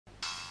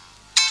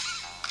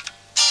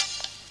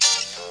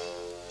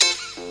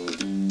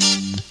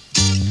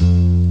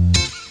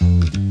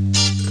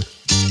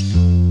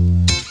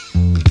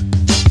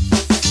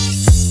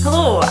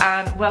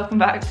welcome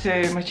back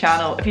to my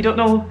channel. If you don't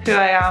know who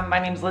I am, my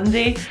name's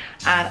Lindsay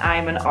and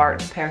I'm an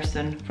art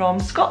person from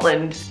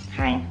Scotland.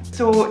 Hi.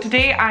 So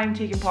today I'm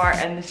taking part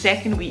in the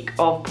second week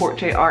of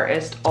Portrait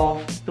Artist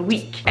of the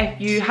Week. If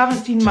you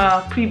haven't seen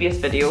my previous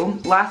video,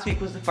 last week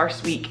was the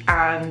first week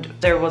and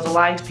there was a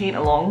live paint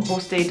along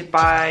hosted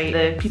by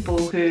the people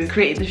who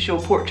created the show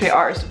Portrait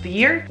Artist of the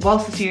Year.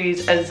 Whilst the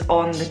series is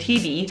on the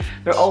TV,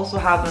 they're also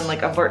having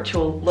like a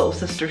virtual little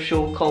sister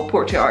show called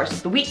Portrait Artist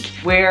of the Week,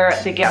 where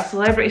they get a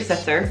celebrity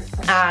sitter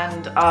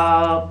and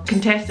a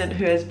contestant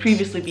who has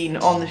previously been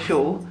on the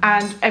show,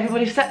 and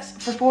everybody sits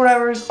for 4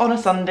 hours on a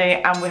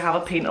Sunday and we have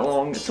a paint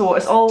along. So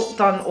it's all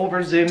done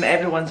over Zoom,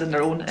 everyone's in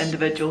their own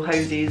individual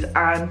houses,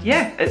 and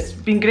yeah, it's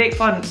been great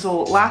fun.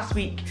 So last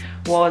week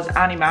was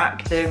Annie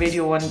Mac, the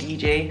Radio 1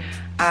 DJ,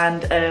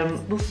 and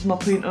this is my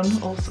painting,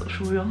 I'll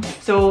show you.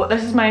 So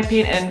this is my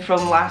painting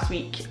from last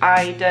week.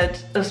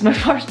 This is my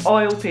first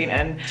oil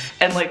painting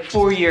in like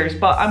 4 years,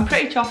 but I'm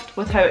pretty chuffed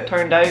with how it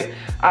turned out.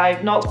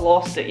 I've not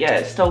glossed it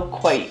yet, it's still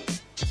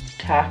quite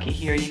tacky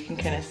here, you can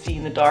kind of see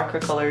in the darker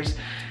colours.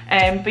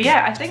 But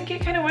yeah, I think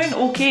it kind of went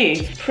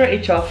okay.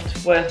 Pretty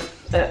chuffed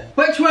with it.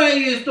 Which one of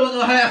you don't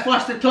know how to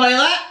flush the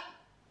toilet?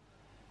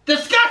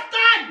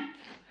 Disgusting!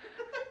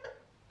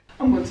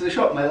 I'm going to the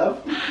shop, my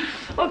love.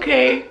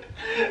 Okay.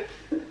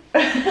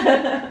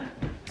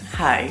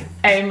 Hi.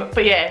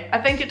 But yeah, I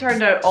think it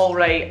turned out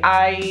alright.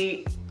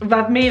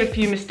 I've made a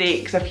few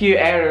mistakes, a few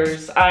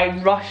errors. I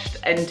rushed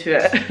into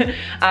it.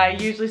 I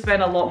usually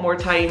spend a lot more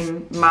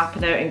time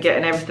mapping out and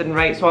getting everything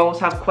right, so I almost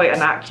have quite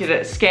an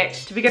accurate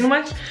sketch to begin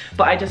with,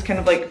 but I just kind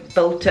of like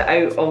built it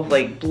out of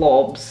like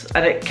blobs,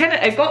 and it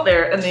got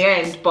there in the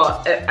end,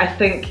 but I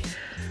think,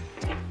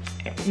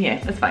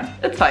 yeah, it's fine,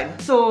 it's fine.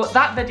 So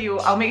that video,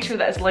 I'll make sure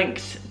that it's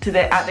linked to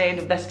at the end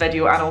of this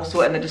video and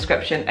also in the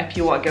description if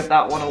you want to give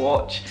that one a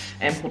watch.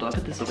 Hold on, I'll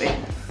put this away.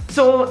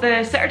 So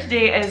the sitter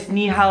today is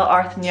Nihal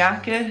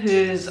Arthanayake,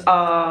 who's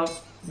a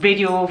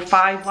Radio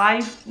 5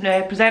 Live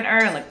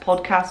presenter and like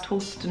podcast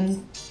host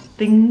and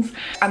things.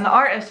 And the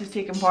artist who's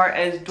taken part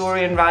is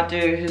Dorian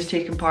Radu, who's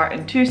taken part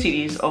in 2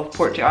 series of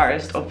Portrait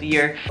Artist of the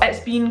Year.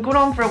 It's been going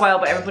on for a while,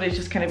 but everybody's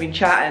just kind of been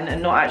chatting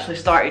and not actually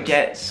started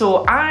yet.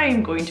 So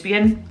I'm going to be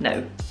in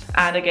now.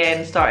 And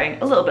again,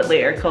 starting a little bit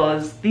later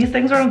because these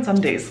things are on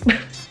Sundays.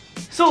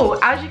 So,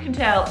 as you can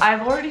tell,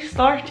 I've already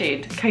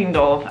started, kind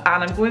of, and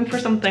I'm going for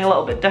something a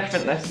little bit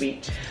different this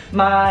week.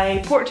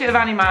 My portrait of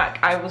Annie Mac,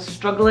 I was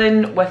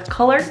struggling with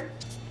colour,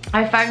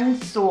 I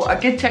found, so a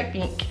good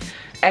technique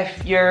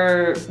if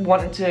you're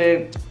wanting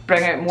to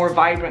bring out more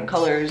vibrant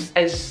colours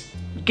is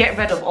get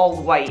rid of all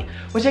the white,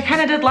 which I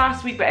kind of did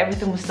last week, but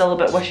everything was still a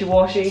bit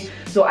wishy-washy.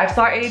 So I've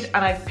started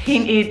and I've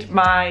painted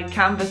my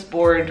canvas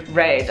board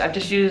red. I've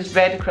just used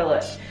red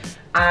acrylic,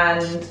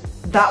 and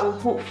that will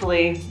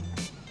hopefully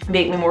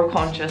make me more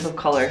conscious of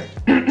colour.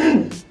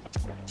 And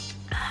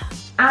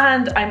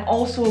I'm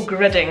also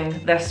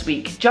gridding this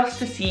week just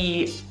to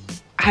see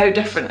how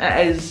different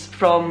it is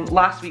from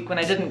last week when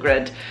I didn't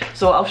grid.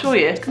 So I'll show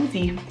you, come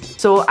see.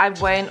 So I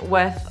went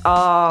with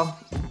God,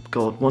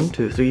 1,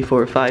 2, 3,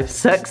 4, 5,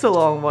 6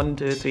 along, 1,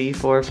 2, 3,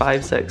 4,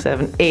 5, 6,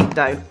 7, 8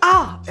 down.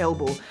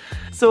 Elbow.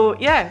 So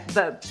yeah,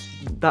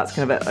 that's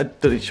kind of it. I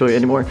don't need to show you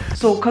anymore.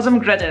 So because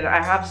I'm gridding,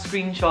 I have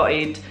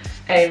screenshotted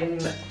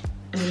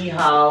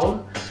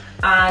Nihal,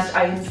 and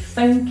I'm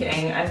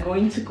thinking I'm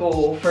going to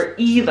go for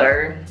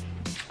either,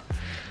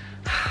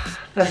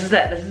 this is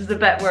it, this is the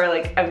bit where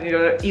like I'm going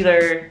to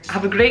either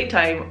have a great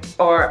time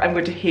or I'm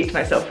going to hate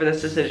myself for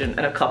this decision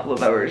in a couple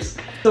of hours.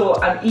 So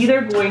I'm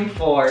either going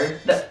for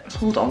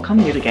hold on, come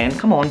here again,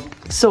 come on.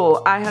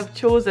 So I have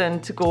chosen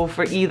to go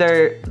for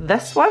either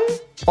this one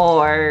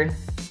or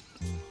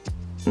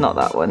not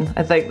that one,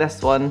 I think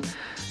this one.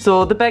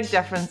 So the big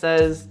difference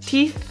is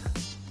teeth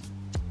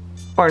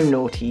or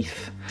no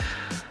teeth.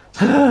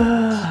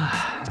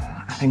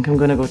 I think I'm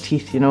gonna go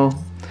teeth, you know,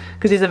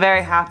 because he's a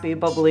very happy,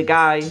 bubbly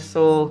guy,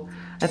 so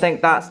I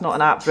think that's not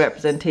an apt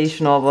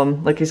representation of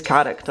him, like his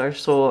character,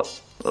 so,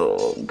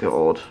 oh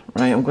god,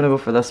 right, I'm gonna go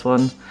for this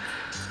one.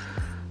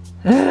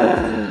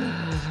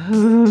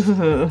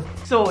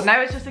 So now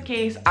it's just a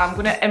case, I'm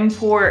gonna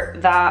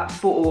import that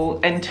photo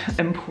into,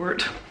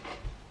 import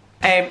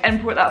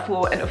that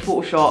photo into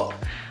Photoshop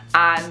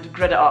and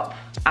grid it up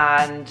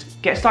and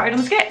get started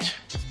on the sketch.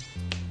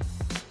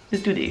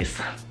 Let's do this.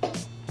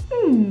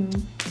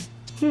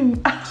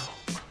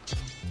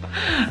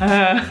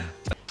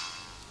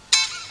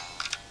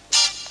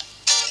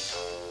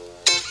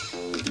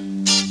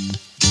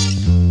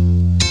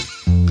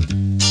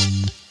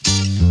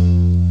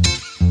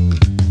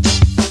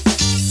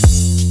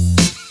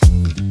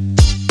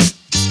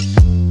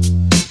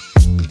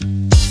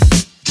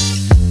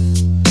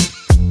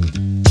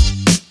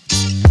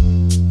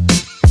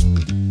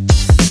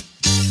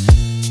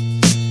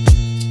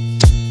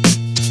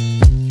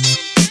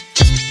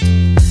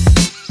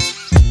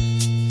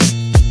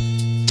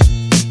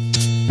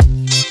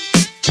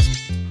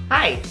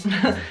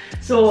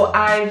 So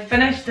I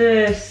finished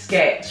the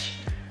sketch,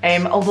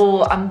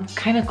 although I'm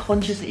kind of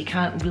conscious that you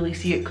can't really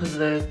see it because of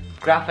the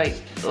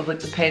graphite of like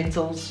the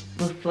pencils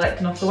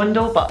reflecting off the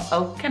window, but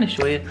I'll kind of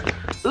show you.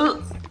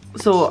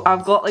 So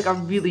I've got like a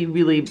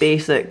really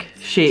basic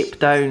shape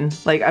down.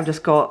 Like I've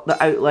just got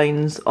the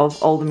outlines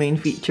of all the main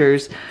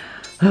features.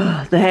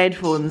 The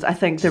headphones, I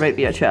think there might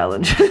be a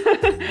challenge.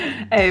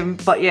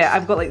 But yeah,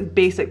 I've got like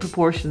basic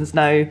proportions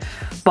now.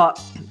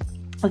 But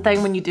the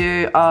thing when you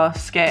do a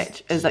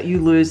sketch is that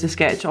you lose the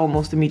sketch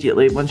almost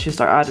immediately once you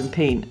start adding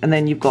paint, and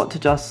then you've got to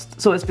just,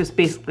 so it's just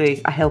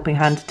basically a helping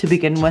hand to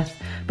begin with,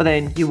 but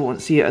then you won't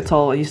see it at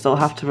all. You still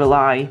have to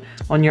rely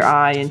on your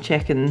eye and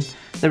checking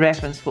the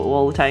reference photo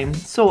all the time.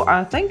 So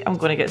I think I'm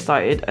going to get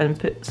started and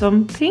put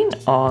some paint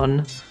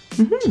on.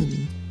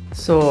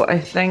 So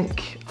I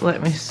think,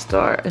 let me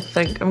start. I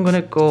think I'm going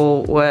to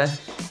go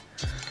with,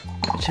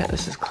 let me check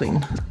this is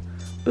clean.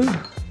 Ooh.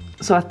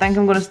 So I think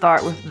I'm going to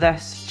start with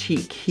this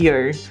cheek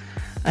here.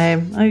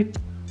 I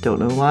don't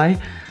know why.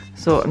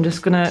 So I'm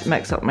just going to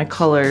mix up my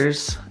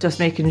colours, just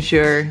making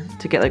sure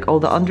to get like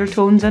all the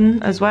undertones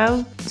in as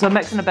well. So I'm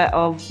mixing a bit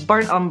of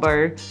burnt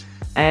umber,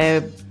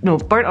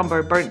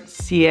 burnt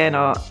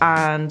sienna,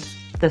 and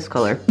this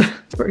colour.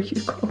 What are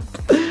you called?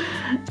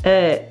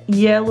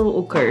 Yellow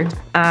ochre,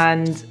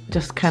 and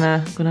just kind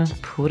of gonna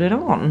put it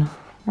on.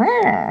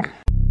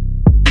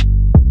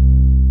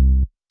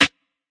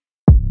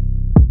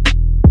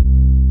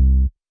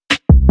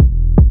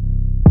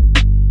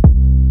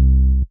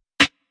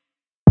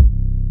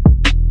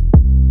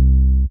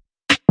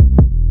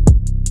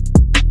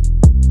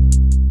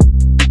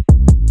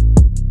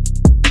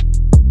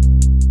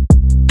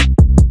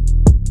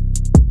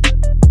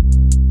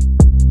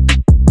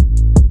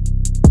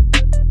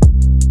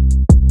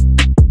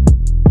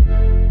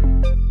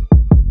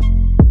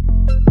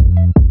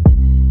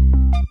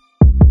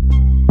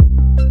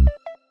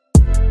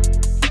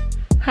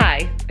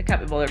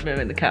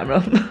 Moving the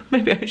camera.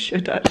 Maybe I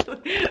should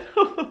actually.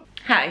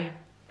 Hi,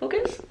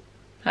 focus.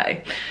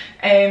 Hi.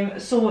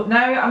 So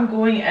now I'm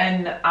going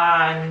in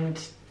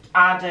and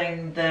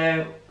adding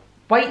the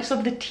whites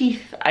of the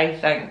teeth, I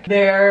think.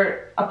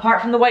 They're,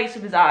 apart from the whites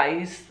of his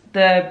eyes,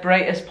 the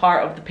brightest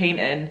part of the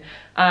painting.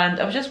 And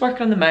I was just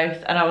working on the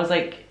mouth and I was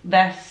like,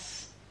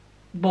 this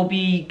will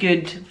be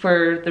good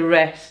for the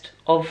rest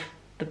of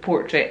the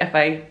portrait if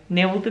I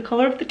nail the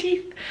colour of the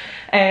teeth,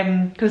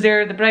 because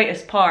they're the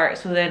brightest part,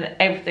 so then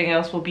everything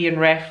else will be in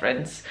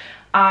reference.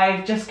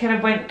 I've just kind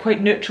of went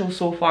quite neutral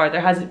so far. There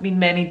hasn't been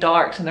many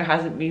darks and there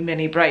hasn't been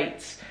many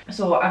brights.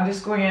 So I'm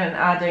just going in and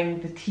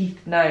adding the teeth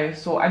now.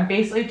 So I'm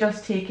basically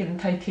just taking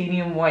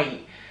titanium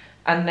white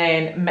and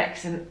then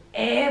mixing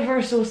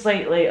ever so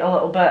slightly a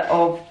little bit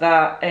of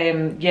that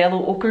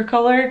yellow ochre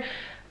colour.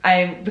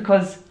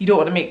 Because you don't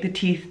want to make the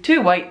teeth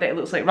too white that it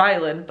looks like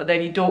Rylan, but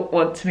then you don't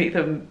want to make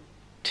them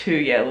too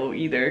yellow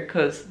either,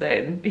 because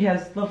then he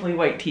has lovely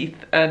white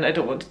teeth and I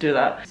don't want to do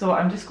that. So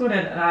I'm just going in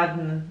and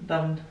adding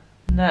them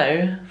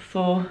now.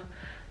 So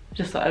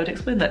just thought I would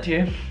explain that to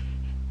you.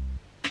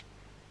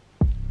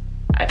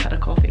 I've had a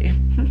coffee.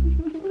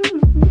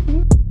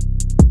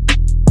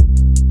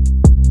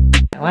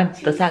 I want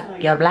to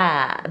suck your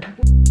blood.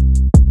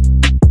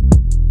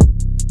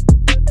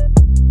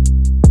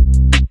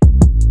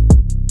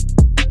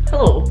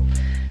 Hello.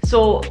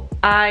 So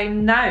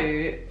I'm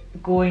now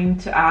going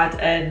to add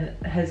in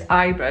his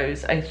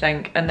eyebrows, I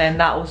think, and then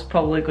that was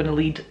probably going to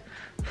lead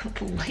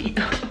the light.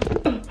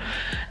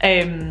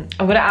 I'm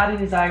going to add in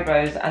his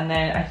eyebrows, and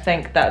then I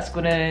think that's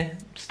going to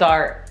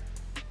start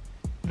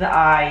the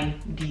eye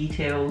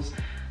details.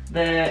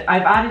 I've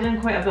added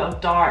in quite a bit of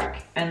dark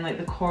in like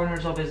the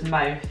corners of his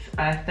mouth,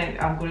 and I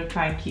think I'm going to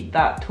try and keep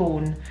that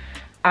tone.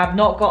 I've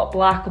not got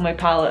black on my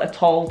palette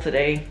at all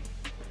today.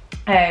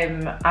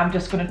 I'm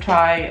just going to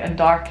try and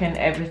darken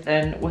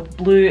everything with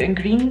blue and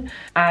green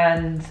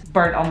and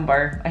burnt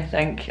umber, I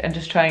think, and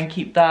just try and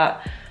keep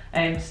that,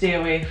 stay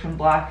away from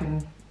black,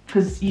 and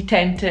because you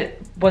tend to,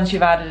 once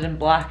you've added in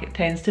black, it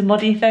tends to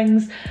muddy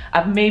things.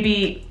 I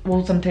maybe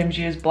will sometimes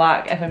use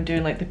black if I'm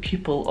doing like the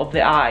pupil of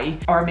the eye,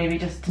 or maybe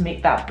just to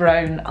make that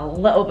brown a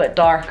little bit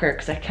darker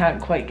because I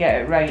can't quite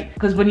get it right.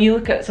 Because when you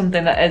look at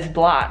something that is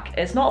black,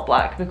 it's not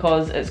black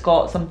because it's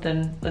got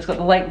something, it's got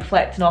the light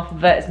reflecting off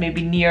of it. It's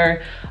maybe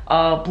near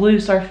a blue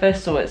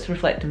surface, so it's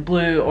reflecting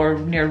blue, or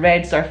near a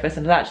red surface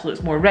and it actually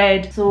looks more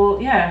red. So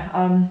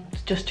yeah,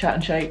 just chat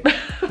and shite.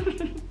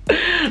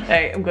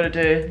 Right, I'm gonna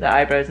do the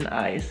eyebrows and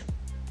eyes.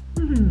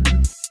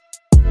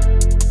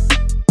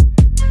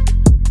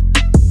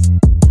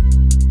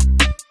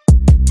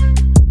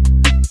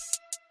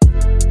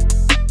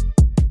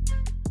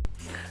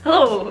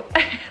 Hello.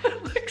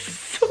 It looks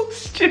so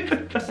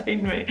stupid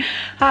behind me.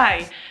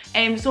 Hi.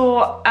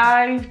 So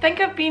I think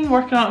I've been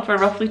working on it for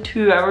roughly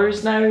 2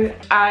 hours now.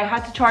 I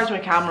had to charge my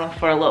camera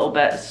for a little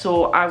bit,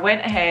 so I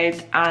went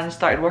ahead and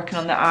started working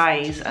on the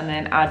eyes and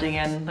then adding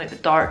in like the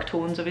dark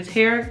tones of his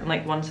hair and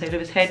like one side of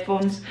his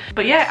headphones.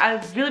 But yeah,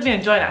 I've really been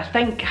enjoying it. I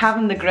think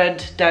having the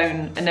grid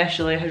down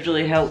initially has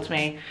really helped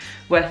me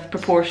with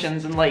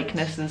proportions and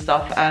likeness and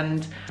stuff,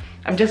 and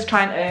I'm just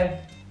trying to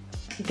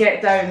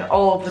get down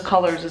all of the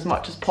colours as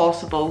much as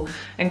possible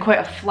in quite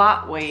a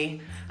flat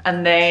way.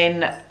 And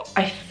then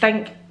I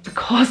think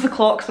because the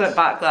clocks went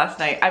back last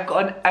night, I've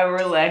got an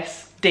hour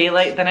less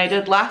daylight than I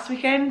did last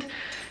weekend.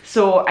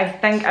 So I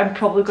think I'm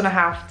probably gonna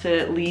have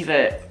to leave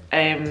it.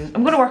 I'm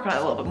gonna work on it a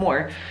little bit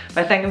more,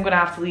 but I think I'm gonna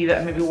have to leave it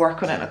and maybe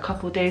work on it in a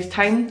couple of days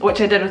time,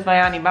 which I did with my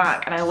Annie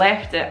Mac, and I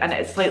left it and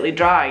it slightly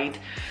dried.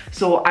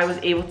 So I was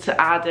able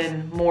to add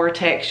in more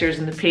textures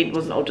and the paint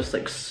wasn't all just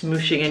like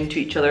smooshing into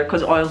each other,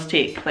 because oils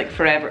take like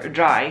forever to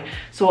dry.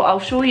 So I'll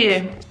show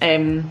you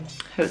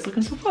how it's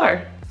looking so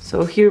far.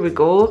 So here we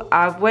go.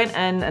 I went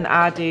in and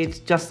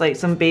added just like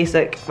some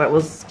basic, that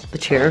was the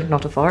chair,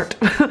 not a fart.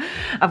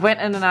 I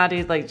went in and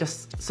added like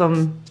just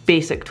some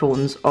basic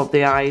tones of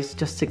the eyes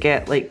just to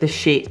get like the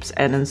shapes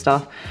in and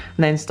stuff.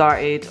 And then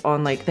started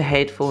on like the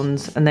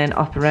headphones and then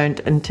up around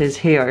into his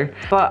hair.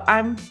 But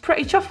I'm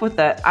pretty chuffed with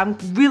it. I'm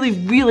really,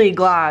 really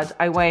glad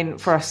I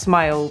went for a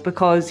smile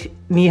because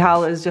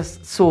Nihal is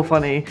just so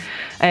funny.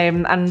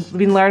 And we've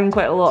been learning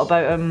quite a lot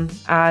about him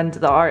and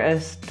the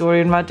artist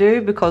Dorian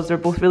Madu because they're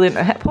both really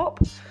into hip hop,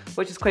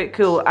 which is quite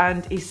cool.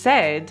 And he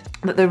said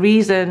that the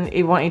reason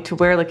he wanted to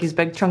wear like his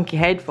big chunky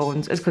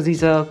headphones is because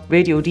he's a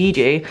radio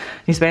DJ.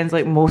 He spends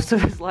like most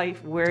of his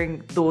life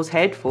wearing those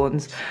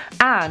headphones.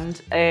 And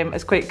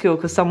it's quite cool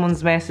because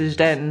someone's messaged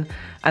in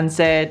and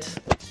said,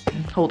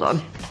 hold on.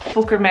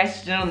 Folk are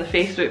messaging on the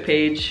Facebook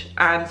page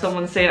and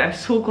someone saying, I'm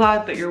so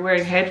glad that you're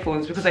wearing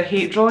headphones because I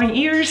hate drawing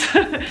ears.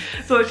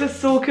 So it's just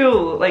so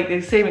cool, like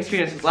the same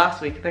experience as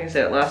last week. I think I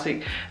said it last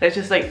week. It's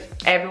just like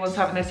everyone's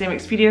having the same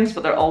experience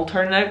but they're all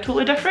turning out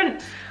totally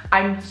different.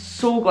 I'm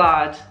so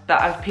glad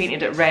that I've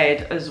painted it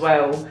red as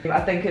well.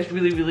 I think it's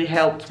really, really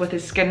helped with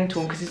his skin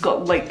tone because he's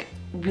got like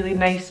really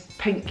nice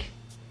pink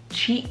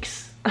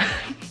cheeks.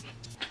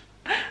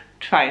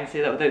 Try and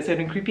say that without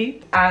sounding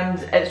creepy. And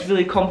it's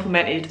really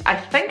complemented. I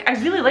think I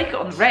really like it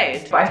on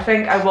red, but I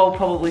think I will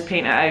probably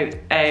paint it out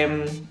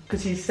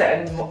because he's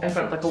sitting in front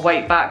of like a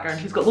white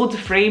background. He's got loads of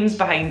frames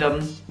behind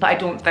him, but I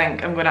don't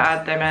think I'm going to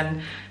add them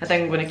in. I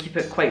think I'm going to keep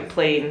it quite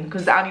plain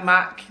because the Annie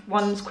Mac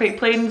one's quite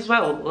plain as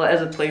well. Well, it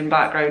is a plain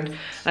background. And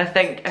I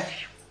think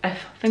if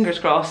fingers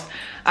crossed,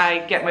 I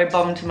get my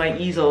bum to my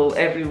easel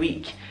every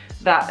week,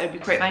 that it'd be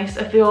quite nice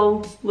if they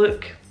all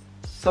look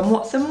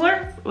somewhat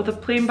similar with a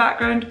plain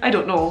background. I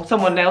don't know,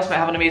 someone else might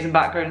have an amazing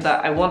background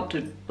that I want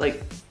to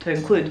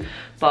include,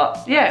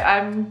 but yeah,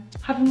 I'm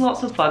having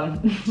lots of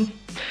fun.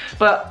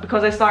 But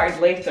because I started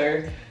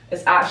later,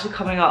 it's actually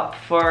coming up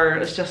for,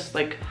 it's just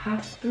like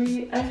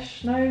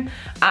 3:30ish now,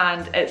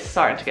 and it's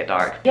starting to get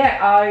dark. Yeah,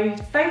 I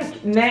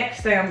think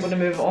next thing I'm going to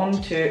move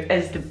on to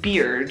is the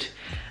beard.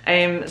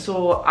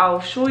 So I'll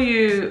show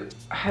you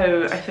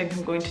how I think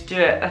I'm going to do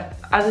it.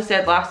 As I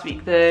said last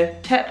week, the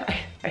tip,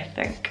 I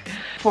think,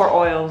 for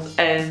oils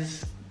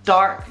is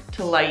dark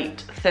to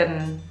light,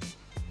 thin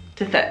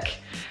to thick.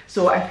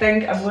 So I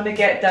think I'm going to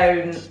get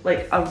down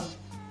like a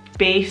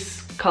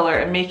base colour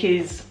and make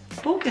his,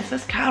 focus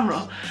this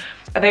camera.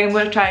 I think I'm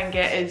going to try and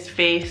get his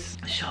face,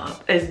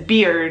 his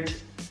beard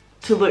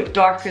to look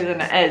darker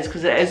than it is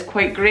because it is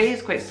quite grey,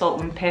 it's quite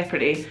salt and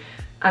peppery.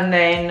 And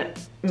then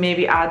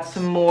maybe add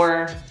some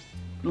more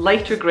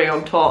lighter grey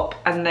on top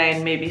and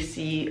then maybe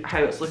see how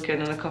it's looking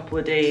in a couple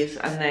of days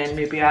and then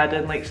maybe add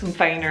in like some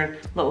finer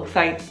little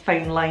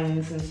fine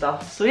lines and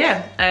stuff. So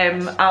yeah,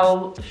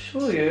 I'll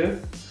show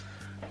you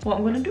what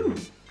I'm gonna do.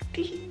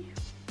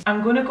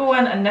 I'm gonna go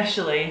in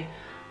initially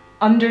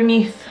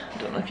underneath, I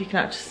don't know if you can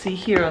actually see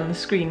here on the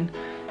screen,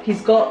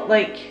 he's got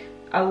like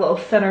a little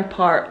thinner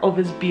part of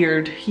his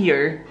beard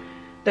here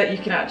that you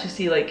can actually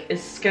see like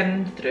his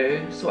skin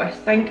through. So I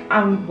think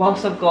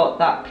whilst I've got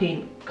that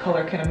paint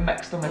colour kind of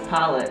mixed on my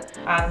palette,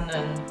 and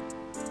then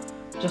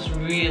just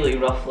really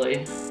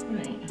roughly,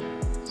 right,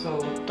 so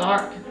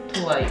dark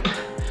to light.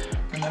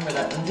 Remember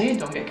that, Lindsay,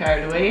 don't get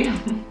carried away.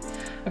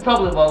 I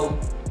probably will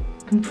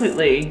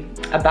completely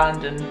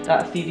abandon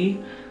that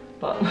theory,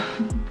 but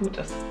we'll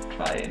just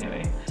try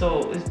anyway.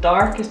 So his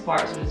darkest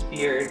parts of his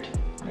beard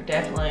are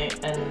definitely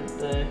in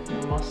the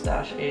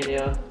moustache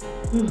area.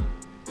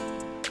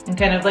 I'm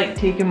kind of like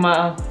taking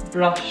my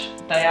brush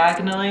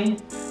diagonally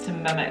to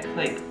mimic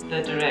like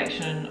the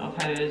direction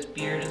of how his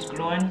beard is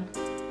growing.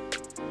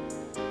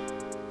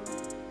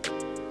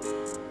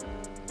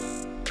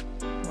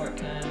 Where it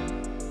kind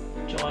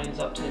of joins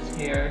up to his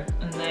hair,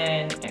 and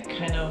then it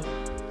kind of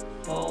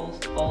falls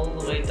all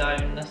the way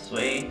down this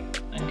way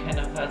and kind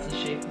of has the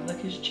shape of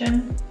like his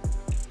chin.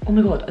 Oh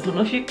my god, I don't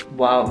know if you,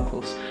 wow, I'm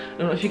close. I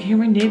don't know if you can hear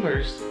my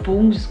neighbour's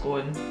phone just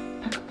going,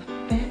 pick up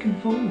the fucking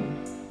phone.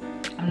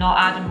 I'm not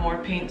adding more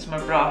paint to my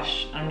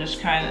brush, I'm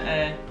just trying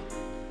to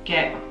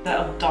get a bit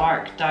of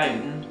dark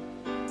down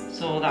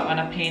so that when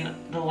I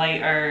paint the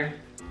lighter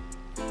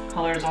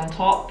colours on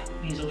top,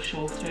 these will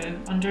show through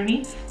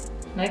underneath,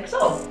 like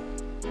so.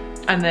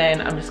 And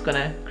then I'm just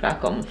gonna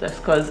crack on with this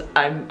because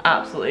I'm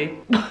absolutely,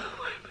 why am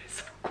I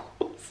so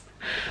close?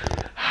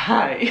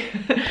 Hi.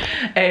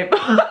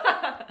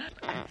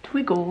 Out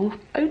we go,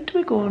 out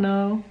we go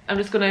now. I'm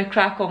just gonna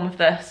crack on with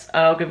this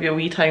and I'll give you a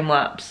wee time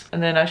lapse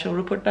and then I shall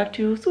report back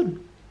to you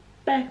soon.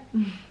 Bye.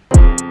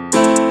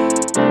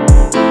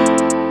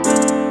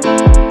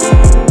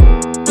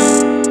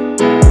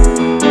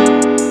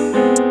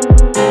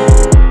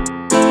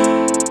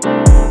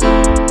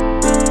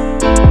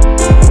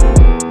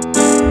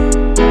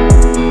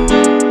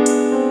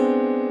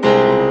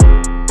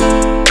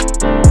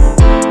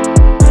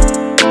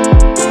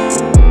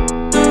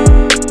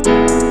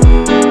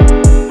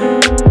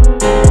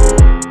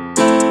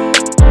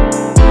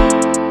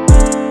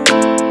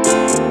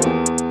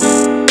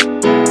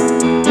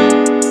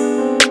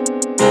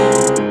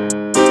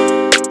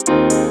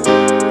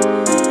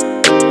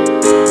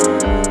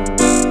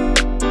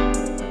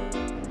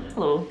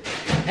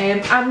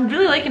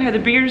 how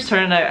the beard's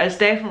turning out. It's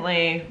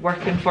definitely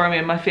working for me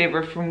in my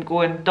favour from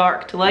going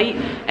dark to light.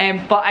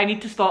 But I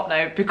need to stop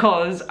now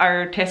because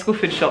our Tesco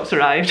food shop's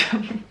arrived.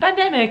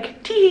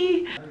 Pandemic,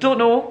 tee. Don't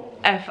know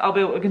if I'll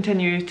be able to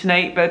continue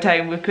tonight by the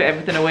time we've put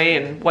everything away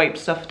and wiped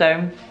stuff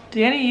down.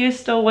 Do any of you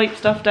still wipe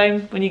stuff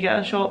down when you get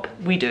a shop?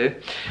 We do.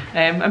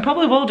 And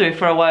probably will do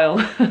for a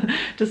while.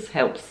 Just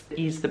helps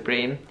ease the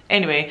brain.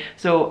 Anyway,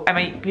 so I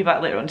might be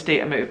back later on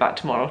today, I might be back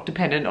tomorrow,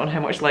 depending on how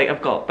much light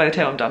I've got by the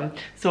time I'm done.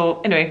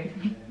 So anyway.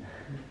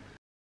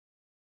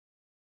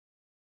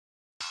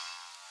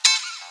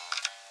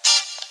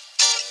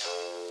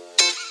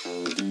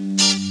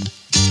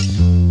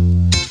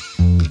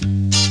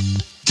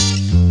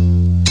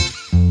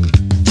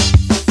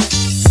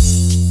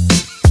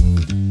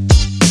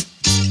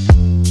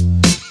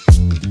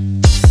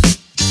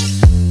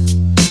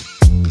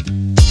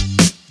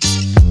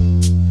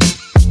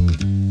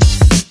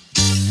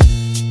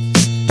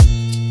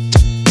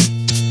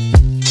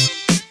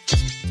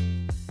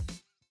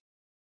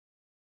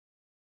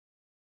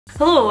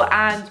 Hello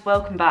and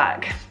welcome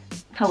back.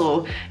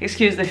 Hello,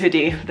 excuse the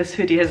hoodie. This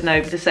hoodie has now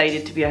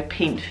decided to be a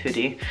paint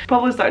hoodie.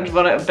 Probably starting to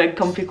run out of big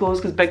comfy clothes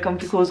because big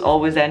comfy clothes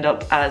always end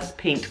up as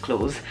paint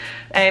clothes.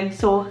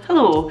 So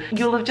hello,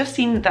 you'll have just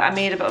seen that I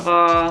made a bit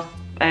of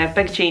a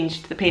big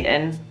change to the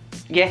painting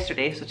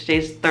yesterday, so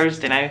today's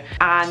Thursday now,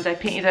 and I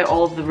painted out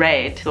all of the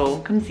red, so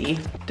come see,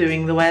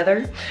 doing the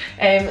weather.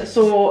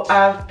 So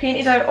I've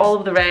painted out all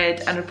of the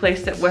red and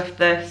replaced it with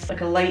this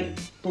like a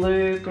light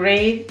blue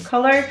grey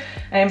colour,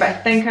 but I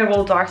think I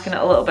will darken it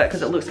a little bit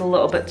because it looks a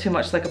little bit too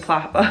much like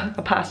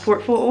a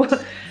passport photo.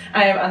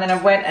 And then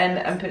I went in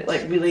and put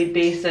like really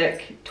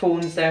basic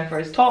tones down for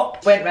his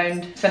top, went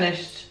round,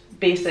 finished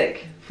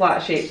basic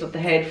flat shapes of the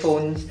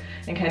headphones,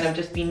 and kind of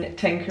just been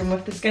tinkering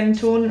with the skin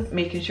tone,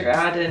 making sure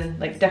I add in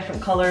like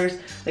different colours,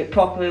 like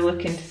properly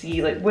looking to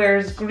see like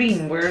where's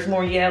green, where's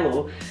more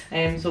yellow.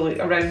 So like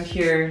around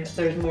here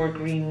there's more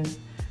green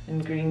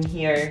and green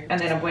here, and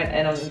then I went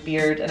in on the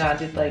beard and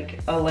added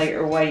like a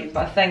lighter white.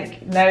 But I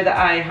think now that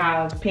I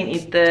have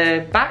painted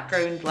the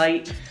background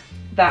light,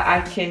 that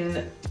I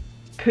can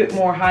put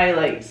more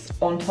highlights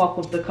on top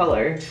of the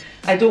colour.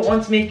 I don't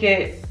want to make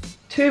it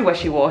too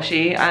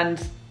wishy-washy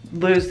and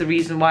lose the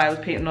reason why I was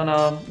painting on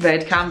a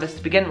red canvas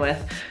to begin with,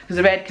 because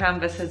the red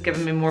canvas has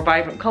given me more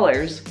vibrant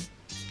colours.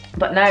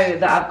 But now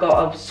that I've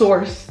got a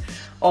source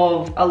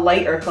of a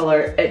lighter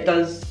colour, it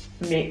does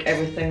make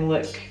everything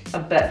look a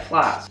bit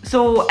flat.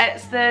 So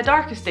it's the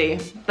darkest day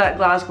that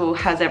Glasgow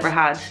has ever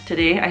had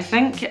today, I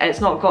think. It's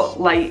not got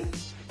light.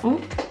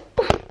 Ooh.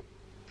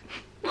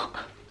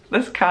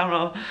 This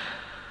camera.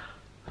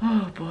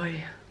 Oh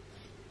boy.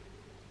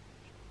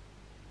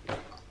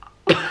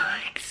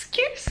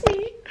 Excuse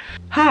me.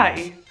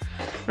 Hi.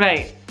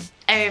 Right.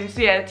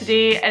 So yeah,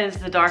 today is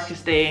the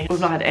darkest day. We've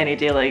not had any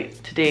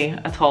daylight today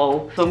at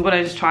all. So I'm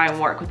gonna just try and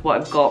work with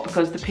what I've got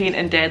because the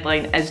painting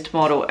deadline is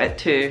tomorrow at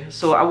 2.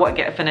 So I want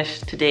to get it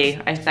finished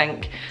today, I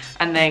think,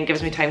 and then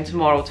gives me time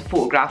tomorrow to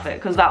photograph it,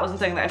 because that was the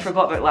thing that I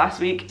forgot about last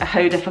week,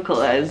 how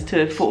difficult it is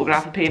to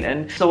photograph a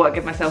painting. So I want to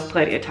give myself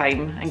plenty of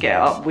time and get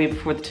it up way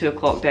before the 2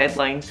 o'clock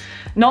deadline.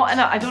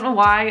 I don't know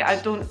why, I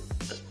don't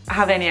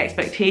have any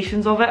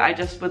expectations of it. I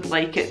just would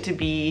like it to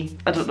be,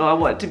 I don't know, I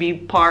want it to be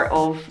part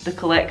of the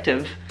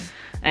collective.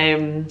 I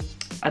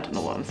don't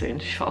know what I'm saying,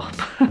 shut up.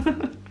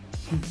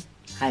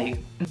 Hi.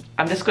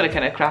 I'm just gonna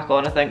kind of crack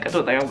on, I think. I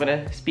don't think I'm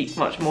gonna speak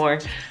much more,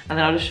 and then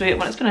I'll just show you it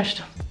when it's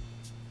finished.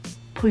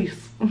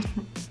 Please.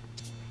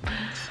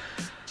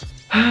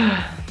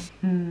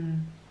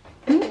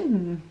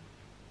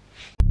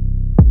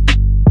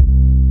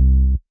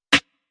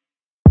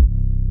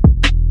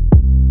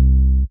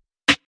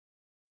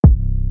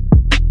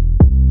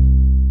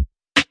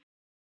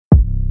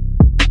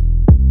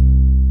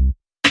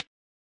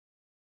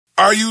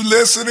 Are you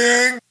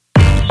listening?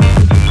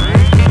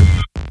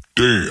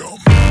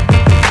 Damn.